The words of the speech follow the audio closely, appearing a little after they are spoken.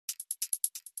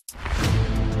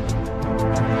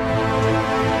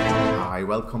Hi,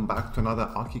 welcome back to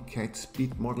another ARCHICAD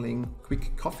speed modeling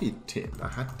quick coffee tip. I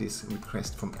had this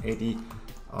request from Eddie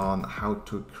on how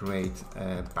to create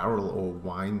a barrel or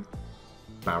wine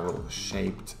barrel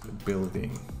shaped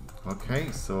building.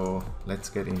 Okay, so let's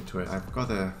get into it. I've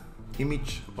got an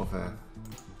image of a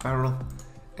barrel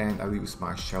and I use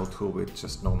my shell tool with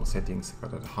just normal settings.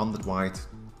 I've got it 100 white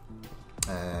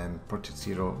and project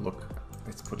 0. Look,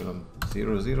 let's put it on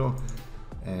 00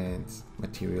 and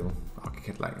material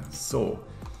ARCHICAD layer. So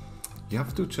you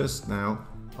have to just now,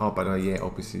 oh, by the way, yeah,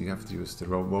 obviously you have to use the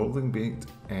rolling bit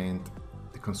and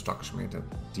the construction method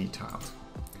detailed.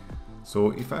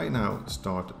 So if I now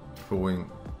start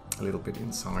drawing a little bit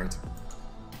inside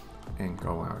and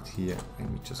go out here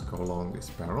and we just go along this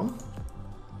barrel,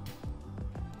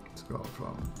 let's go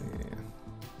from there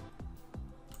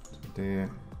to there.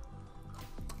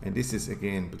 And this is,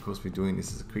 again, because we're doing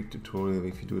this as a quick tutorial,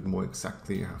 if you do it more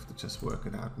exactly, you have to just work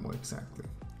it out more exactly.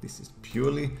 This is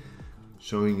purely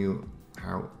showing you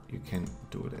how you can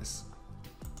do this.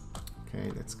 Okay,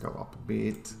 let's go up a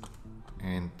bit,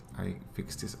 and I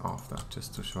fix this after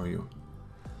just to show you.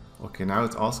 Okay, now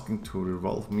it's asking to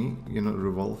revolve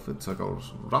it, so it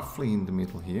goes roughly in the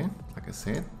middle here, like I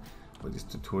said, for this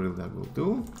tutorial that we'll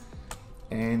do.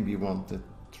 And we want it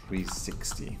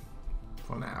 360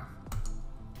 for now.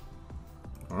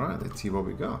 All right, let's see what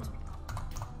we got.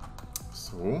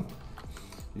 So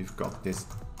you've got this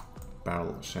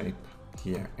barrel shape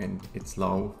here and it's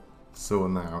low. So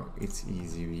now it's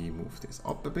easy. We move this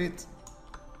up a bit.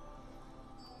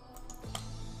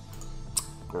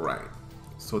 Great.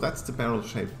 So that's the barrel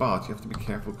shape, but you have to be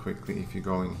careful quickly if you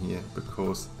go in here,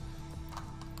 because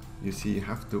you see you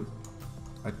have to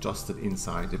adjust it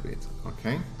inside a bit.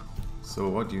 Okay. So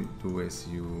what you do is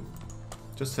you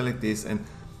just select this, and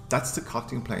that's the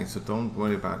cutting plane, so don't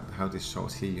worry about how this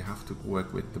shows here. You have to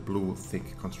work with the blue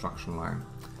thick construction line.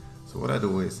 So what I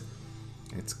do is,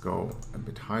 let's go a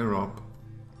bit higher up,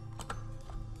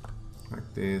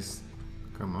 like this.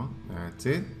 Come on, that's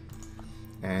it.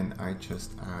 And I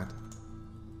just add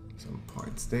some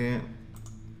points there.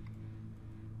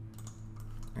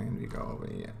 And we go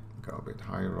over here, go a bit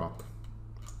higher up.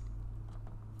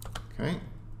 Okay.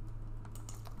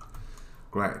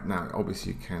 Great, now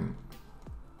obviously you can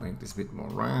make this a bit more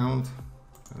round,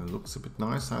 and it looks a bit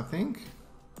nice, I think.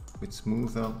 A bit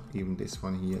smoother, even this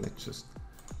one here. Let's just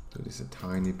do this a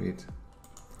tiny bit,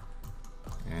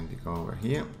 and we go over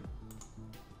here,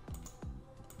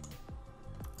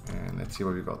 and let's see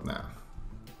what we got now.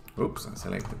 Oops, I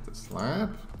selected the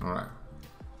slab. All right.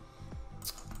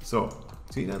 So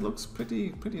see, that looks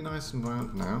pretty nice and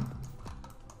round now.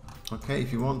 Okay,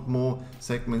 if you want more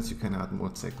segments, you can add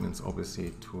more segments, obviously,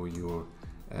 to your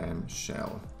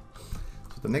shell.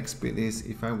 So the next bit is,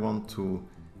 if I want to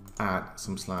add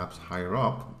some slabs higher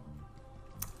up,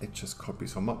 let's just copy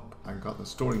some up. I got the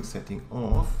storing setting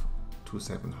of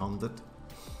 2700.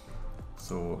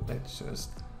 So let's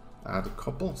just add a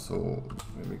couple. So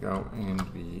there we go, and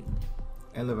we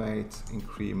elevate,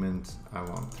 increment. I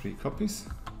want 3 copies.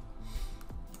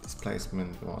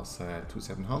 Displacement was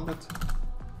 2700.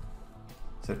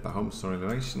 Set by home store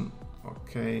elevation.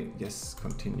 Okay, yes,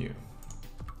 continue.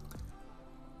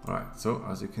 Alright, so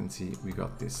as you can see, we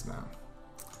got this now.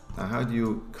 Now how do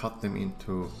you cut them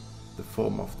into the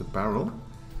form of the barrel?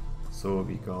 So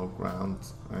we go ground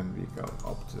and we go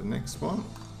up to the next one.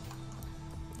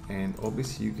 And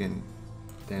obviously you can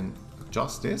then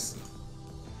adjust this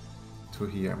to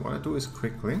here. What I do is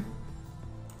quickly,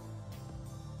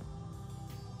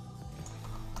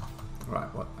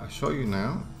 right, what I show you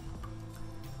now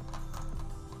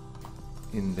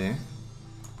in there,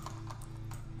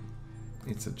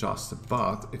 it's adjusted,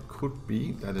 but it could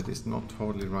be that it is not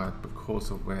totally right because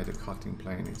of where the cutting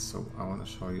plane is. So I want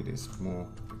to show you this more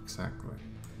exactly.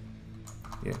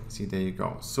 Yeah, see, there you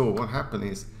go. So what happened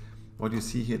is, what you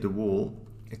see here, the wall,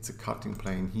 it's a cutting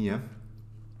plane here.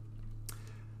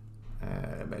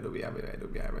 Where do we have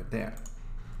it? There.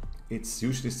 It's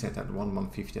usually set at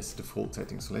 1/150 as the default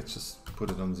setting. So let's just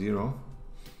put it on 0.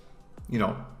 You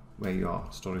know, where you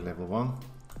are, story level 1.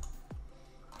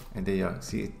 And there you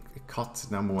see, it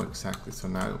cuts now more exactly. So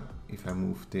now if I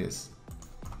move this,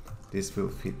 this will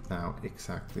fit now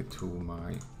exactly to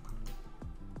my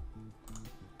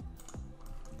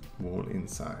wall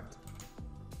inside.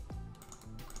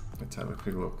 Let's have a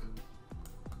quick look.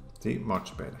 See,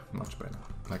 much better, much better.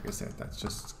 Like I said, that's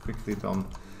just quickly done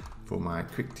for my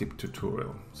quick tip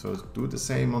tutorial. So do the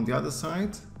same on the other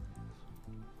side.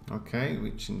 Okay,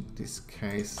 which in this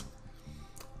case,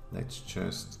 let's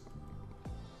just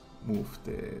move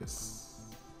this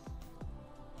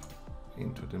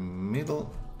into the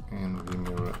middle and we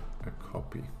mirror a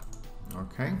copy.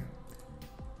 Okay,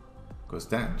 because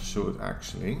that should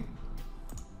actually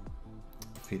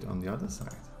fit on the other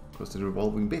side, because the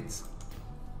revolving bits.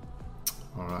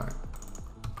 All right.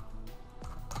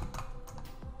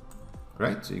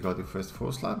 Great, so you got the first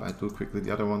 4 slab. I do quickly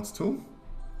the other ones too.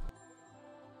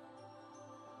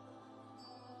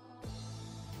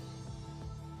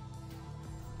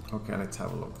 Okay, let's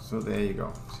have a look. So there you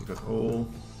go. So you got all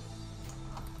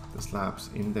the slabs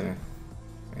in there.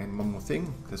 And one more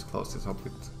thing, let's close this up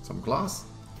with some glass.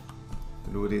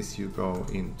 To do this, you go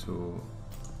into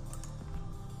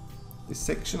this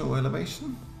section of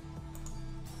elevation.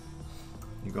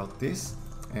 You got this.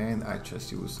 And I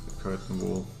just use a curtain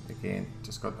wall again,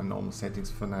 just got my normal settings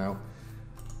for now.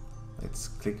 Let's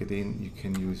click it in. You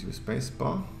can use your space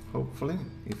bar, hopefully.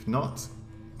 If not,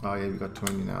 oh yeah, we got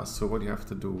 20 now. So what you have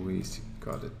to do is you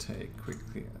gotta take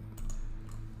quickly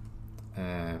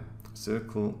a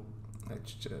circle.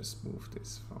 Let's just move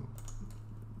this from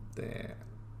there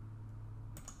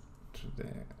to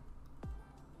there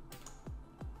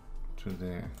to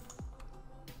there.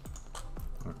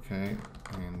 Okay,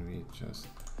 and we just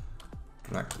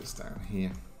drag this down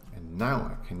here, and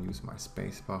now I can use my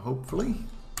spacebar, hopefully.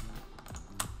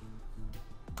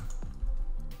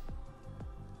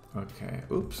 Okay,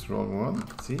 oops, wrong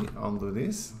one. See, under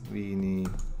this we need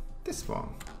this one.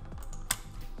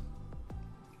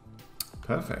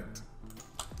 Perfect.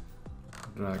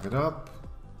 Drag it up.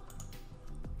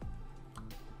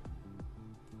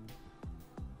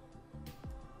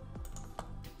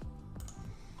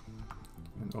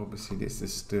 And obviously this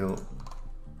is still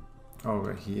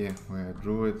over here where I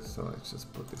drew it, so let's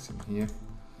just put this in here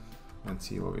and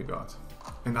see what we got.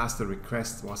 And as the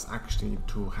request was actually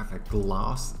to have a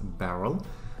glass barrel,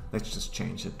 let's just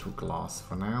change it to glass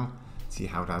for now, see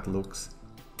how that looks.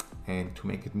 And to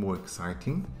make it more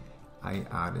exciting, I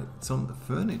added some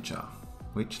furniture,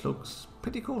 which looks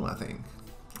pretty cool, I think.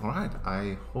 Alright,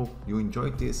 I hope you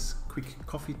enjoyed this quick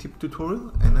coffee tip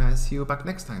tutorial, and I'll see you back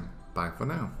next time. Bye for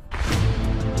now.